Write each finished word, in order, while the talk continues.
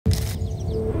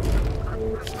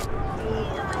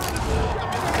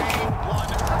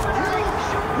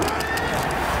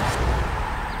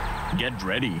Get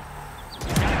ready!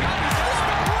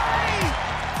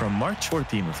 From March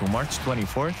 14th to March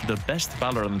 24th, the best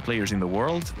VALORANT players in the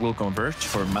world will converge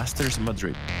for Masters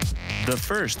Madrid. The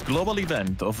first global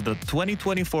event of the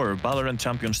 2024 VALORANT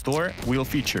Champions Tour will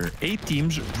feature 8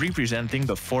 teams representing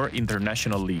the 4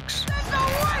 international leagues.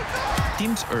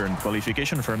 Teams earn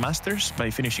qualification for Masters by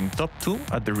finishing top 2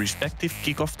 at their respective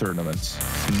kickoff tournaments.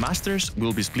 Masters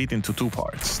will be split into 2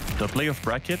 parts, the playoff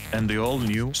bracket and the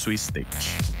all-new Swiss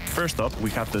stage. First up, we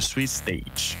have the Swiss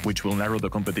stage, which will narrow the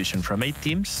competition from 8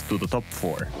 teams to the top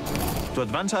 4. To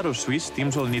advance out of Swiss,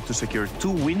 teams will need to secure 2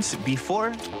 wins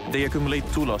before they accumulate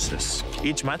 2 losses.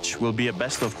 Each match will be a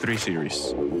best-of-3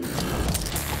 series.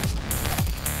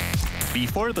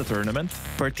 Before the tournament,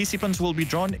 participants will be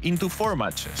drawn into 4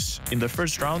 matches. In the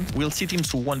first round, we'll see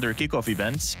teams who won their kickoff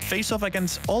events face off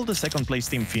against all the second-place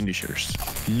team finishers.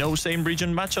 No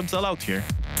same-region matchups allowed here.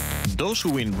 Those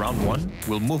who win round 1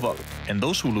 will move up, and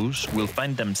those who lose will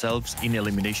find themselves in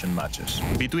elimination matches.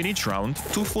 Between each round,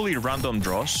 2 fully random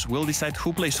draws will decide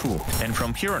who plays who, and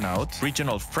from here on out,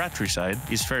 regional fratricide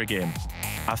is fair game.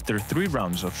 After 3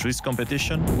 rounds of Swiss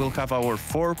competition, we'll have our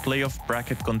 4 playoff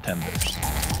bracket contenders.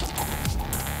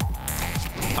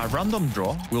 A random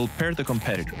draw will pair the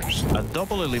competitors, a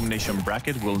double elimination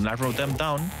bracket will narrow them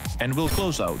down, and we'll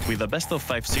close out with a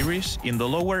best-of-5 series in the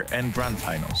lower and grand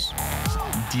finals.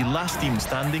 The last team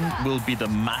standing will be the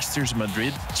Masters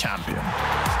Madrid champion.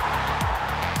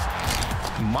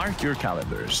 Mark your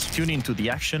calendars, tune into the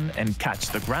action, and catch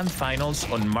the grand finals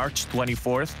on March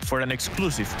 24th for an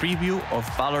exclusive preview of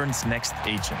VALORANT's next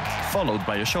agent, followed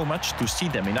by a show match to see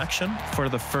them in action for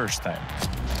the first time.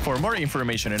 For more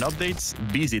information and updates,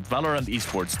 visit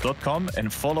ValorantEsports.com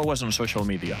and follow us on social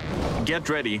media. Get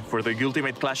ready for the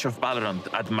ultimate clash of VALORANT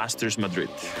at Masters Madrid.